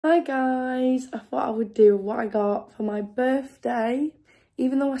Hi guys, I thought I would do what I got for my birthday.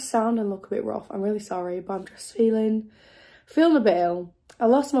 Even though I sound and look a bit rough, I'm really sorry, but I'm just feeling a bit ill. I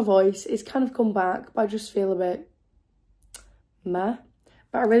lost my voice, it's kind of come back, but I just feel a bit meh.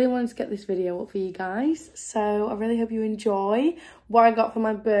 But I really wanted to get this video up for you guys, so I really hope you enjoy what I got for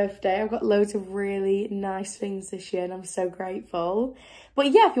my birthday. I've got loads of really nice things this year and I'm so grateful.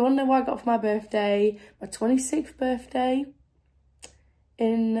 But yeah, if you want to know what I got for my birthday, my 26th birthday,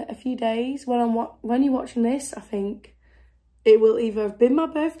 in a few days, when you're watching this, I think it will either have been my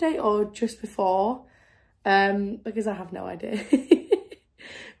birthday or just before, because I have no idea.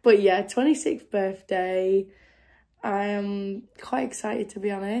 But yeah, 26th birthday. I am quite excited, to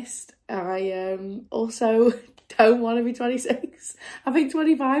be honest. I also don't want to be 26. I think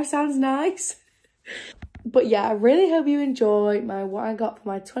 25 sounds nice. But yeah, I really hope you enjoy what I got for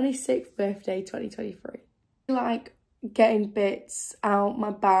my 26th birthday 2023. Like getting bits out my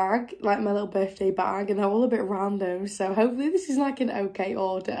bag, like my little birthday bag, and they're all a bit random, so hopefully this is like an okay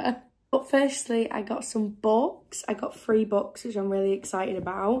order. But firstly, I got some books. I got 3 books, which I'm really excited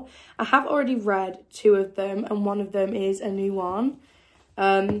about. I have already read 2 of them, and one of them is a new one.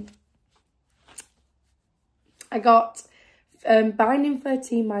 I got Binding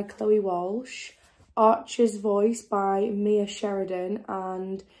 13 by Chloe Walsh, Archer's Voice by Mia Sheridan,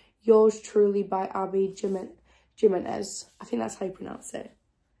 and Yours Truly by Abby Jimenez. I think that's how you pronounce it.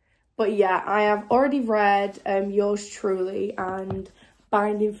 But yeah, I have already read Yours Truly and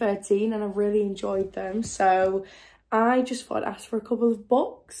Binding 13 and I've really enjoyed them. So I just thought I'd ask for a couple of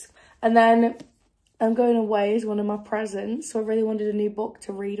books. And then I'm going away as one of my presents. So I really wanted a new book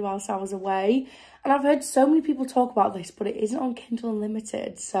to read whilst I was away. And I've heard so many people talk about this, but it isn't on Kindle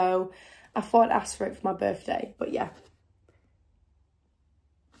Unlimited. So I thought I'd ask for it for my birthday. But yeah.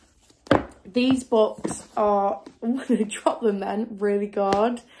 These books are, I'm going to drop them then, really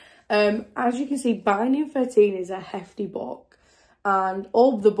good. As you can see, Binding 13 is a hefty book. And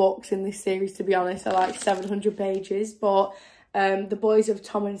all of the books in this series, to be honest, are like 700 pages. But the Boys of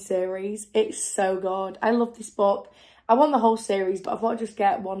Tom series, it's so good. I love this book. I want the whole series, but I thought I'd just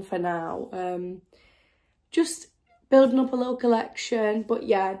get one for now. Just building up a little collection. But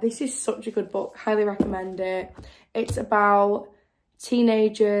yeah, this is such a good book. Highly recommend it. It's about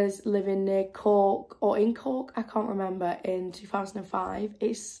teenagers living near Cork, or in Cork, I can't remember, in 2005.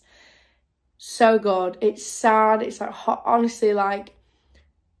 It's so good. It's sad. It's like hot. Honestly, like,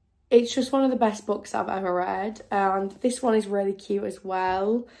 it's just one of the best books I've ever read. And this one is really cute as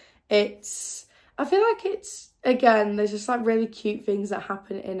well. I feel like it's, again, there's just like really cute things that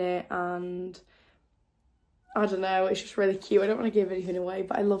happen in it, and I don't know, it's just really cute. I don't want to give anything away,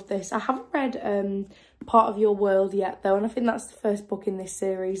 but I love this. I haven't read Part of Your World yet though, and I think that's the first book in this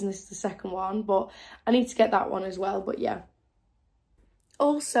series and this is the second one, but I need to get that one as well. But yeah,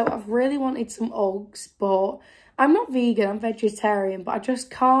 also I've really wanted some Uggs, but I'm not vegan, I'm vegetarian, but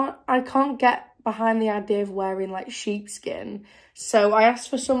I can't get behind the idea of wearing like sheepskin. So I asked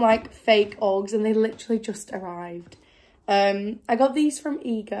for some like fake Uggs and they literally just arrived. I got these from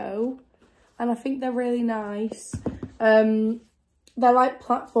Ego and I think they're really nice. They're like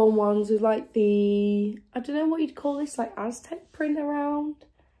platform ones with like the, I don't know what you'd call this, like Aztec print around.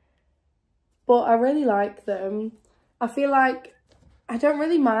 But I really like them. I feel like I don't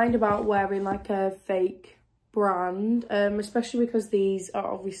really mind about wearing like a fake brand, especially because these are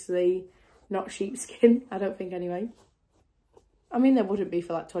obviously not sheepskin, I don't think anyway. I mean, they wouldn't be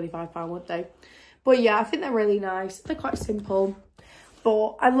for like £25, would they? But yeah, I think they're really nice. They're quite simple.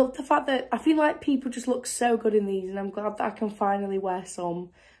 But I love the fact that I feel like people just look so good in these, and I'm glad that I can finally wear some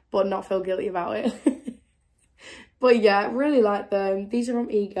but not feel guilty about it. But yeah, I really like them. These are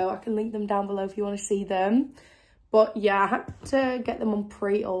from Ego. I can link them down below if you want to see them. But yeah, I had to get them on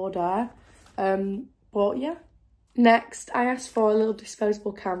pre-order. But yeah. Next, I asked for a little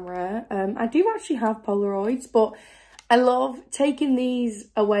disposable camera. I do actually have Polaroids, but I love taking these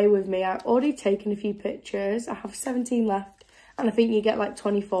away with me. I've already taken a few pictures. I have 17 left. And I think you get like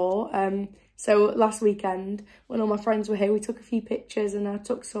 24. So last weekend, when all my friends were here, we took a few pictures and I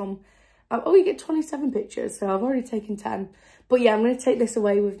took some. Oh, you get 27 pictures. So I've already taken 10. But yeah, I'm going to take this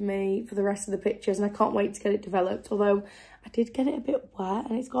away with me for the rest of the pictures. And I can't wait to get it developed. Although I did get it a bit wet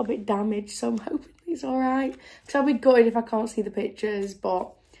and it's got a bit damaged. So I'm hoping it's all right. Because I'll be gutted if I can't see the pictures. But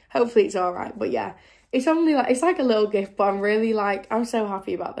hopefully it's all right. But yeah, it's only like, it's like a little gift. But I'm really like, I'm so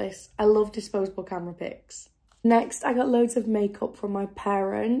happy about this. I love disposable camera pics. Next, I got loads of makeup from my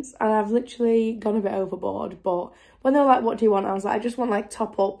parents and I've literally gone a bit overboard, but when they were like, what do you want? I was like, I just want like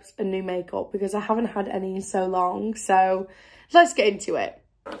top ups and new makeup because I haven't had any in so long. So let's get into it.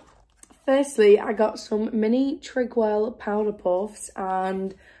 Firstly, I got some mini Trigwell powder puffs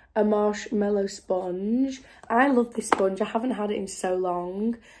and a marshmallow sponge. I love this sponge. I haven't had it in so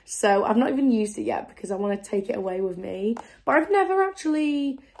long, so I've not even used it yet because I want to take it away with me. But I've never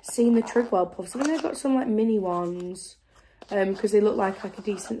actually seen the Trigwell puffs. I think I got some like mini ones because they look like a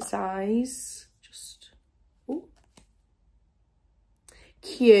decent size. Just ooh.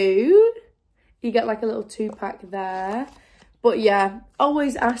 Cute. You get like a little 2-pack there. But yeah,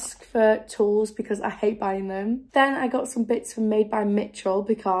 always ask for tools because I hate buying them. Then I got some bits from Made by Mitchell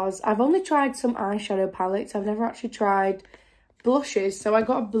because I've only tried some eyeshadow palettes. I've never actually tried blushes. So I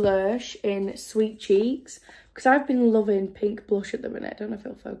got a blush in Sweet Cheeks because I've been loving pink blush at the minute. I don't know if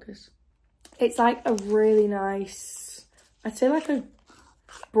it'll focus. It's like a really nice, I'd say like a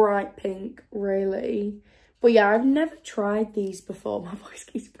bright pink, really. But yeah, I've never tried these before. My voice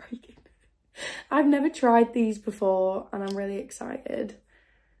keeps breaking. I've never tried these before and I'm really excited.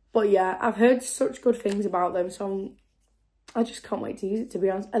 But yeah, I've heard such good things about them, so I just can't wait to use it, to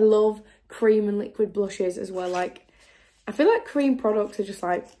be honest. I love cream and liquid blushes as well. Like, I feel like cream products are just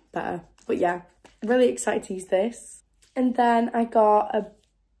like better. But yeah, I'm really excited to use this. And then I got a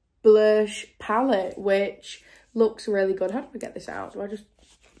blush palette, which looks really good. How do I get this out? Do I just,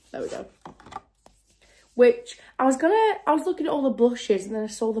 there we go. Which I was looking at all the blushes and then I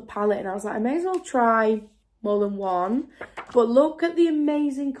saw the palette and I was like, I may as well try more than one. But look at the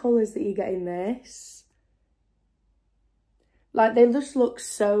amazing colours that you get in this. Like, they just look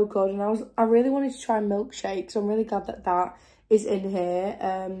so good. And I really wanted to try Milkshake, so I'm really glad that that is in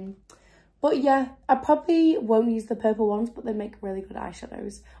here. But yeah, I probably won't use the purple ones, but they make really good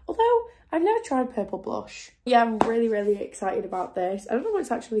eyeshadows. Although, I've never tried purple blush. Yeah, I'm really, really excited about this. I don't know what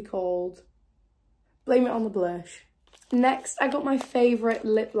it's actually called. Blame it on the blush. Next, I got my favourite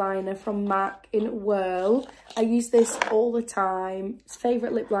lip liner from MAC in Whirl. I use this all the time. It's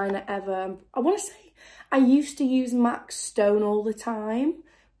favourite lip liner ever. I want to say I used to use MAC Stone all the time,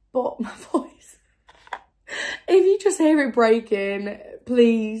 but my voice... If you just hear it breaking,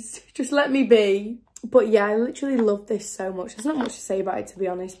 please, just let me be. But yeah, I literally love this so much. There's not much to say about it, to be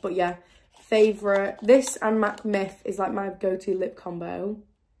honest, but yeah, favourite. This and MAC Myth is like my go-to lip combo.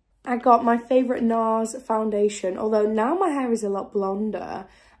 I got my favourite NARS foundation, although now my hair is a lot blonder.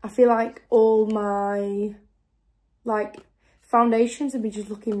 I feel like all my, foundations have been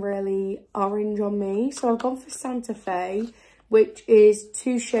just looking really orange on me. So I've gone for Santa Fe, which is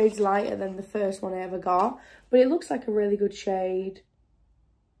 2 shades lighter than the first one I ever got. But it looks like a really good shade.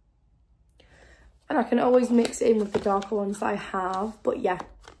 And I can always mix it in with the darker ones that I have. But yeah,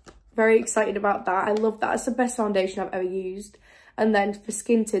 very excited about that. I love that. It's the best foundation I've ever used. And then for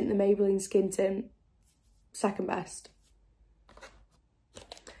skin tint, the Maybelline skin tint, second best.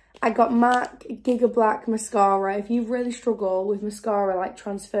 I got MAC Giga Black Mascara. If you really struggle with mascara like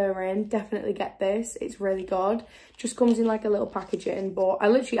transferring, definitely get this. It's really good. Just comes in like a little packaging, but I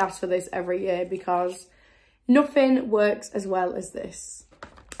literally ask for this every year because nothing works as well as this.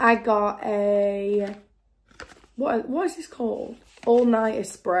 I got a, what is this called? All-Nighter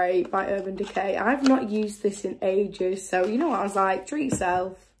Spray by Urban Decay. I've not used this in ages, so you know what, I was like, treat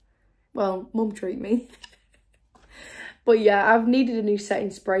yourself. Well, mum treat me. But yeah, I've needed a new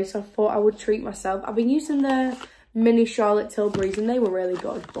setting spray, so I thought I would treat myself. I've been using the mini Charlotte Tilbury's and they were really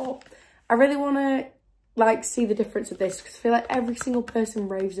good, but I really want to see the difference of this because I feel like every single person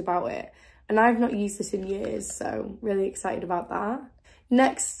raves about it and I've not used this in years, so really excited about that.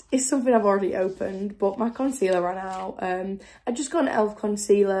 Next is something I've already opened, but my concealer ran out. I just got an e.l.f.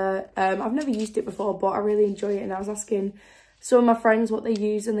 concealer. I've never used it before, but I really enjoy it. And I was asking some of my friends what they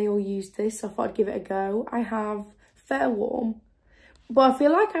use, and they all used this, so I thought I'd give it a go. I have Fair Warm, but I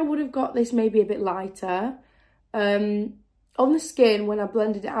feel like I would have got this maybe a bit lighter. On the skin, when I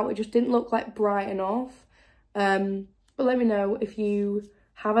blended it out, it just didn't look like bright enough. But let me know if you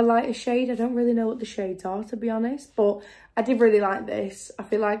have a lighter shade. I don't really know what the shades are, to be honest, but I did really like this. I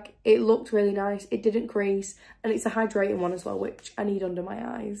feel like it looked really nice. It didn't crease, and it's a hydrating one as well, which I need under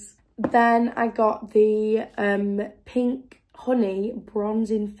my eyes. Then I got the Pink Honey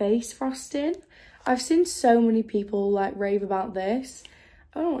Bronzing Face Frosting. I've seen so many people rave about this.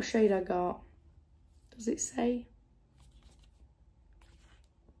 I don't know what shade I got. Does it say?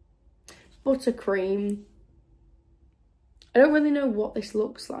 Buttercream. I don't really know what this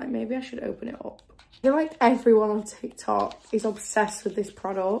looks like. Maybe I should open it up. I feel like everyone on TikTok is obsessed with this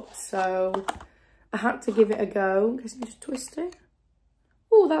product, so I had to give it a go. I guess I just twist it.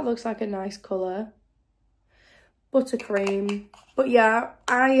 Oh, that looks like a nice colour. Buttercream. But yeah,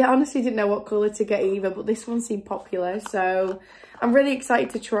 I honestly didn't know what colour to get either, but this one seemed popular, so I'm really excited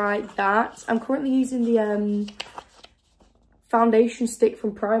to try that. I'm currently using the foundation stick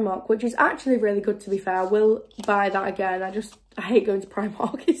from Primark, which is actually really good, to be fair. I will buy that again. I hate going to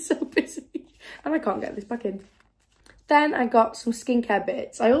Primark. It's so busy and I can't get this back in. Then I got some skincare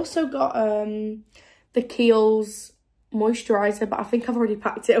bits. I also got the Kiehl's moisturiser, but I think I've already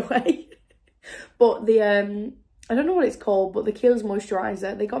packed it away. But the I don't know what it's called, but the Kiehl's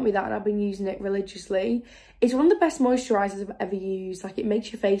moisturiser, they got me that and I've been using it religiously. It's one of the best moisturisers I've ever used. Like, it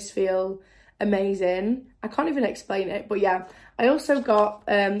makes your face feel amazing. I can't even explain it, but yeah. I also got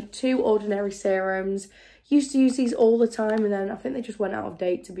 2 ordinary serums. Used to use these all the time and then I think they just went out of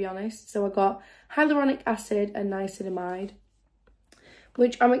date, to be honest. So I got hyaluronic acid and niacinamide,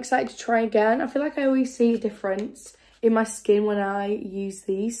 which I'm excited to try again. I feel like I always see a difference in my skin when I use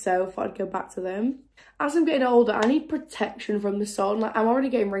these, so I thought I'd go back to them. As I'm getting older, I need protection from the sun. Like, I'm already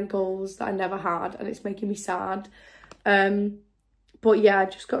getting wrinkles that I never had and it's making me sad. But yeah, I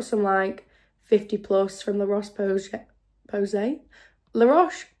just got some like 50 plus from La Roche-Posay.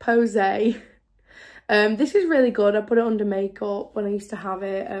 This is really good. I put it under makeup when I used to have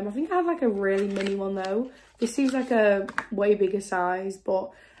it. I think I had like a really mini one though. This seems like a way bigger size, but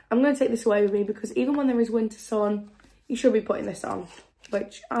I'm going to take this away with me because even when there is winter sun, you should be putting this on,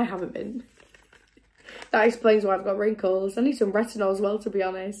 which I haven't been. That explains why I've got wrinkles. I need some retinol as well, to be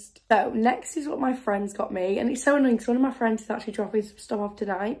honest. So next is what my friends got me, and it's so annoying because one of my friends is actually dropping some stuff off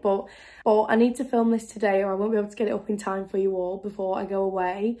tonight, but I need to film this today or I won't be able to get it up in time for you all before I go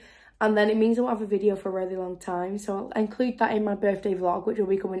away. And then it means I won't have a video for a really long time. So I'll include that in my birthday vlog, which will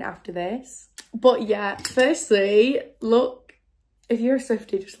be coming after this. But yeah, firstly, look, if you're a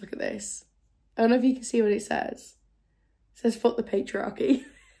Swiftie, just look at this. I don't know if you can see what it says. It says, "Fuck the patriarchy."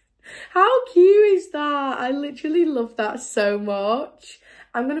 How cute is that? I literally love that so much.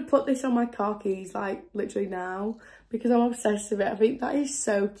 I'm going to put this on my car keys, like, literally now, because I'm obsessed with it. I think that is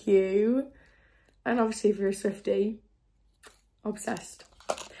so cute. And obviously, if you're a Swiftie, obsessed.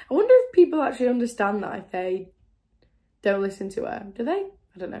 I wonder if people actually understand that if they don't listen to her. Do they?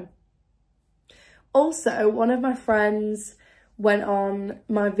 I don't know. Also, one of my friends went on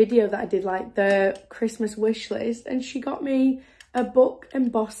my video that I did, like the Christmas wish list, and she got me a book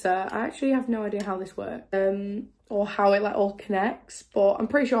embosser. I actually have no idea how this works or how it like all connects, but I'm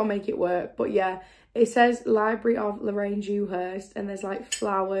pretty sure I'll make it work. But yeah, it says Library of Lorraine Dewhurst and there's like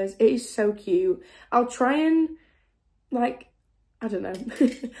flowers. It is so cute. I'll try and like, I don't know.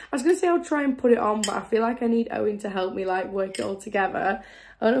 I was going to say I'll try and put it on, but I feel like I need Owen to help me like work it all together.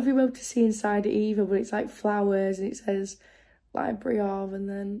 I don't know if you'll be able to see inside it either, but it's like flowers and it says Library of and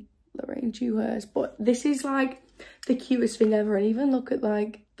then Lorraine Dewhurst. But this is like the cutest thing ever, and even look at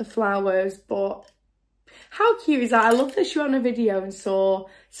like the flowers. But how cute is that? I love that she went on a video and saw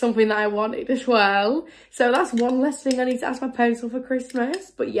something that I wanted as well. So that's one less thing I need to ask my parents for Christmas.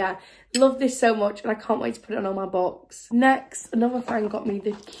 But yeah, love this so much and I can't wait to put it on all my books. Next, another friend got me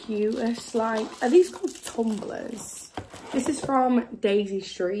the cutest, like, are these called tumblers? This is from Daisy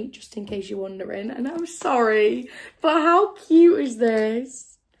Street, just in case you're wondering. And I'm sorry, but how cute is this?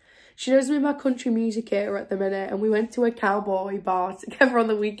 She knows me my country music era at the minute, and we went to a cowboy bar together on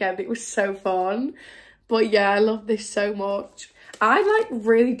the weekend. It was so fun. But yeah, I love this so much. I like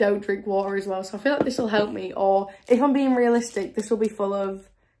really don't drink water as well, so I feel like this will help me. Or if I'm being realistic, this will be full of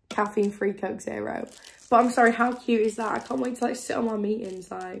caffeine-free Coke Zero. But I'm sorry, how cute is that? I can't wait to like sit on my meetings,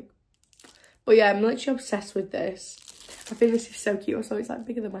 like. But yeah, I'm literally obsessed with this. I think this is so cute. So it's like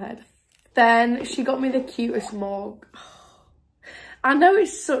bigger than my head. Then she got me the cutest mug. I know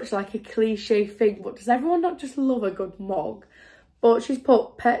it's such like a cliche thing, but does everyone not just love a good mug? But she's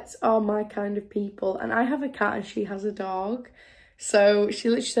put, "Pets are my kind of people," and I have a cat and she has a dog. So she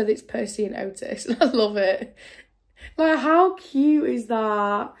literally said it's Percy and Otis, and I love it. Like, how cute is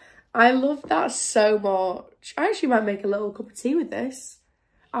that? I love that so much. I actually might make a little cup of tea with this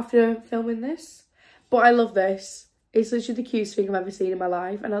after filming this. But I love this. It's literally the cutest thing I've ever seen in my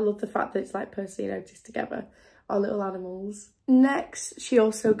life, and I love the fact that it's like Percy and Otis together. Our little animals. Next, she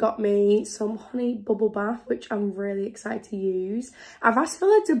also got me some honey bubble bath, which I'm really excited to use. I've asked for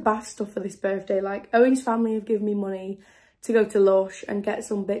loads of bath stuff for this birthday. Like, Owen's family have given me money to go to Lush and get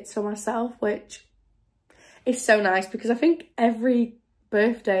some bits for myself, which is so nice because I think every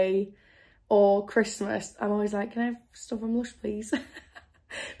birthday or Christmas, I'm always like, "Can I have stuff from Lush, please?"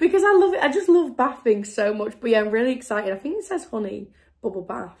 Because I love it. I just love bathing so much. But yeah, I'm really excited. I think it says honey bubble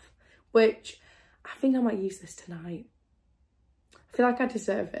bath, which I think I might use this tonight. I feel like I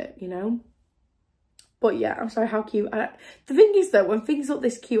deserve it, you know? But yeah, I'm sorry, how cute. The thing is though, when things look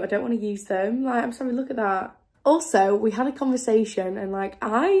this cute, I don't want to use them. Like, I'm sorry, look at that. Also, we had a conversation and like,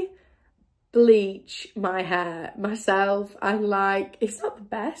 I bleach my hair myself and like, it's not the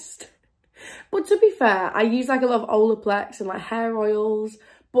best. But to be fair, I use like a lot of Olaplex and like hair oils,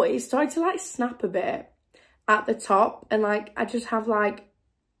 but it started to like snap a bit at the top, and like I just have like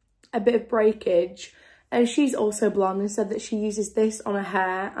a bit of breakage. And she's also blonde and said that she uses this on her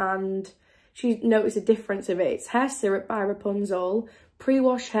hair and she noticed a difference of it. It's hair syrup by Rapunzel,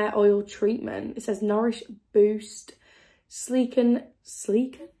 pre-wash hair oil treatment. It says nourish, boost, sleeken. Is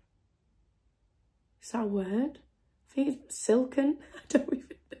that a word? I think it's silken. I don't even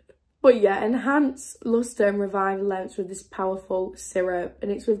know. But yeah, enhance luster and revive lengths with this powerful syrup.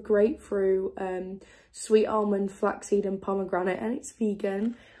 And it's with grapefruit, sweet almond, flaxseed and pomegranate. And it's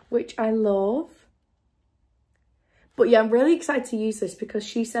vegan, which I love. But yeah, I'm really excited to use this because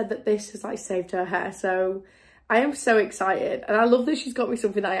she said that this has like saved her hair. So I am so excited. And I love that she's got me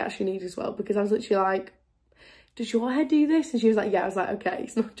something that I actually need as well, because I was literally like, does your hair do this? And she was like, yeah. I was like, okay,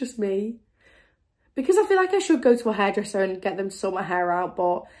 it's not just me. Because I feel like I should go to a hairdresser and get them to sort my hair out,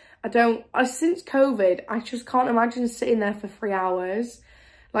 but I don't. Since COVID, I just can't imagine sitting there for 3 hours.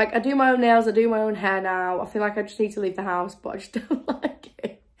 Like, I do my own nails, I do my own hair now. I feel like I just need to leave the house, but I just don't like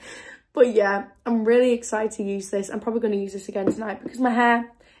it. But yeah, I'm really excited to use this. I'm probably going to use this again tonight because my hair,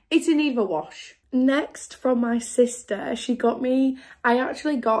 it's in need of a wash. Next, from my sister, she got me, I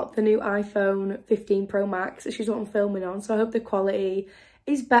actually got the new iPhone 15 Pro Max. She's what I'm filming on, so I hope the quality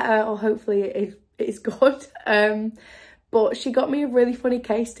is better, or hopefully it is good. But she got me a really funny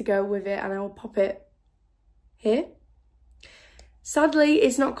case to go with it, and I will pop it here. Sadly,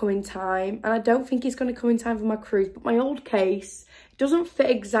 it's not coming time, and I don't think it's going to come in time for my cruise, but my old case doesn't fit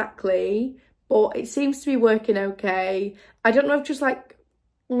exactly, but it seems to be working okay. I don't know if just like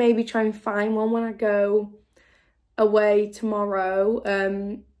maybe try and find one when I go away tomorrow,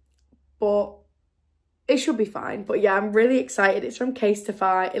 but it should be fine. But yeah, I'm really excited. It's from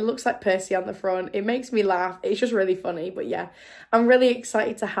Casetify. It looks like Percy on the front. It makes me laugh. It's just really funny. But yeah, I'm really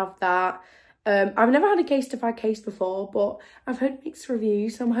excited to have that. I've never had a Casetify case before, but I've heard mixed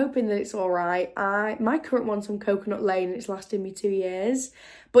reviews, so I'm hoping that it's all right. My current one's from Coconut Lane and it's lasted me 2 years.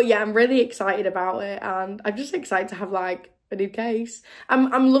 But yeah, I'm really excited about it, and I'm just excited to have like a new case.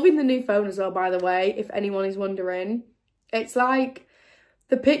 I'm loving the new phone as well, by the way, if anyone is wondering. It's like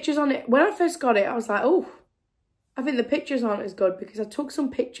the pictures on it, when I first got it, I was like, oh, I think the pictures aren't as good, because I took some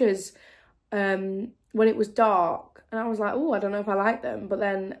pictures when it was dark. And I was like, oh, I don't know if I like them. But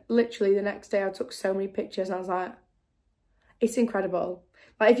then literally the next day I took so many pictures and I was like, it's incredible.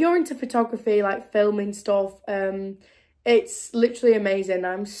 Like, if you're into photography, like filming stuff, it's literally amazing.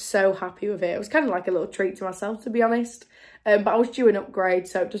 I'm so happy with it. It was kind of like a little treat to myself, to be honest. But I was due an upgrade,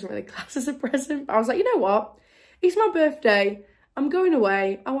 so it doesn't really class as a present. But I was like, you know what? It's my birthday. I'm going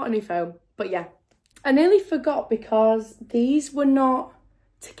away. I want a new phone. But yeah, I nearly forgot because these were not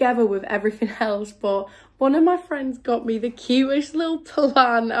together with everything else, but one of my friends got me the cutest little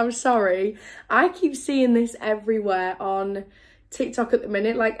plant. I'm sorry, I keep seeing this everywhere on TikTok at the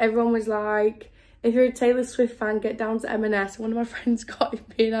minute. Like, everyone was like, if you're a Taylor Swift fan, get down to M&S. One of my friends got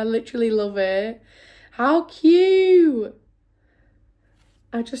it me and I literally love it. How cute.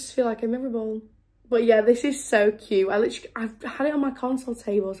 I just feel like I'm memorable. But yeah, this is so cute. I've had it on my console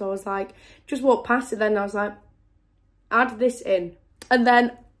table, so I was like, just walked past it then and I was like, add this in. And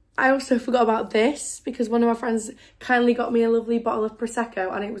then I also forgot about this because one of my friends kindly got me a lovely bottle of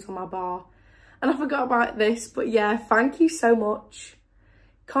Prosecco and it was on my bar. And I forgot about this, but yeah, thank you so much.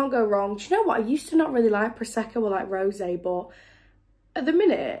 Can't go wrong. Do you know what? I used to not really like Prosecco or like rosé, but at the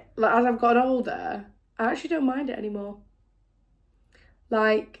minute, like as I've gotten older, I actually don't mind it anymore.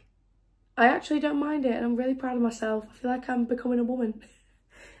 Like, I actually don't mind it and I'm really proud of myself. I feel like I'm becoming a woman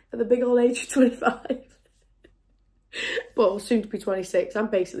at the big old age of 25. Well, soon to be 26. I'm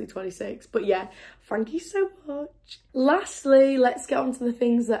basically 26. But yeah, thank you so much. Lastly, let's get on to the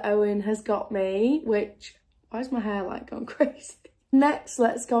things that Owen has got me, which, why is my hair like gone crazy? Next,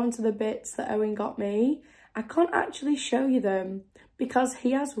 let's go on to the bits that Owen got me. I can't actually show you them because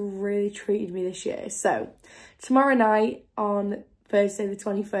he has really treated me this year. So tomorrow night on Thursday the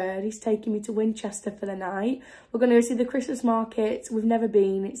 23rd, he's taking me to Winchester for the night. We're going to go see the Christmas market. We've never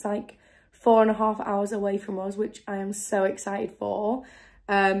been. It's like 4.5 hours away from us, which I am so excited for.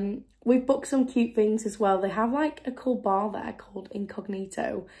 We've booked some cute things as well. They have like a cool bar there called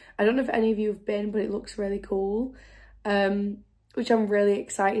Incognito. I don't know if any of you have been, but it looks really cool, which I'm really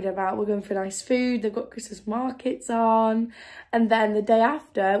excited about. We're going for nice food. They've got Christmas markets on. And then the day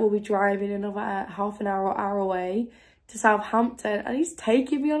after, we'll be driving another half an hour or hour away to Southampton. And he's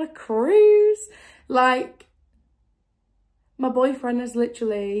taking me on a cruise. Like, my boyfriend has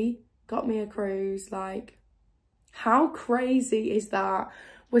literally got me a cruise. Like, how crazy is that?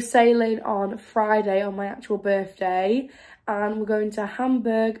 we're sailing on Friday on my actual birthday, and we're going to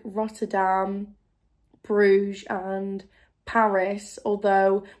Hamburg, Rotterdam, Bruges and Paris,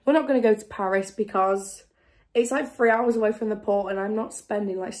 although we're not going to go to Paris because it's like 3 hours away from the port and I'm not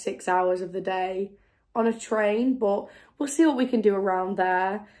spending like 6 hours of the day on a train, but we'll see what we can do around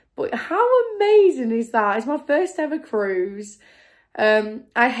there. But how amazing is that? It's my first ever cruise.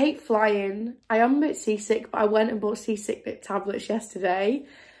 I hate flying. I am a bit seasick, but I went and bought seasickness tablets yesterday.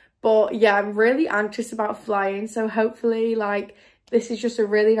 But yeah, I'm really anxious about flying, so hopefully like this is just a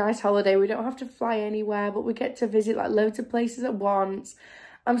really nice holiday. We don't have to fly anywhere, but we get to visit like loads of places at once.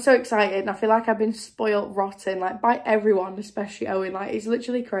 I'm so excited, and I feel like I've been spoilt rotten like by everyone, especially Owen. Like, it's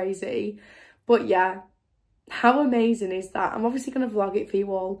literally crazy. But yeah, how amazing is that? I'm obviously going to vlog it for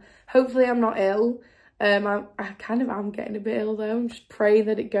you all. Hopefully I'm not ill. I kind of am getting a bit ill though. I'm just praying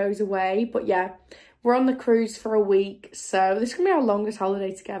that it goes away. But yeah, we're on the cruise for a week, so this is going to be our longest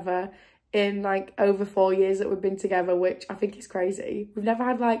holiday together in like over 4 years that we've been together, which I think is crazy. We've never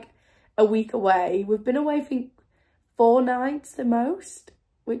had like a week away. We've been away, I think, 4 nights the most,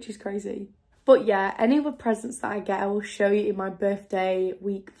 which is crazy. But yeah, any other presents that I get, I will show you in my birthday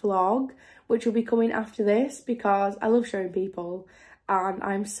week vlog, which will be coming after this because I love showing people and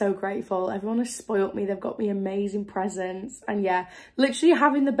I'm so grateful. Everyone has spoilt me. They've got me amazing presents, and yeah, literally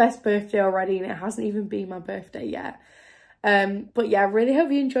having the best birthday already, and it hasn't even been my birthday yet. But yeah, I really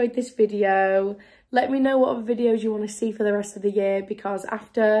hope you enjoyed this video. Let me know what other videos you want to see for the rest of the year, because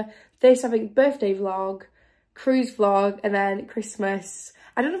after this I think birthday vlog, cruise vlog, and then Christmas.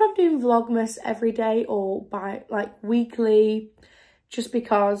 I don't know if I'm doing vlogmas every day or by like weekly, just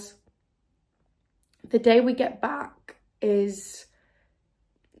because the day we get back is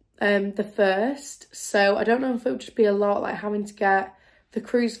the 1st, so I don't know if it would just be a lot like having to get the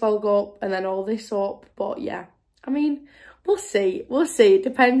cruise vlog up and then all this up. But yeah, I mean, we'll see. It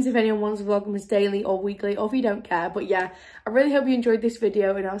depends if anyone wants vlogmas daily or weekly, or if you don't care. But yeah, I really hope you enjoyed this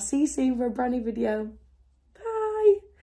video, and I'll see you soon for a brand new video.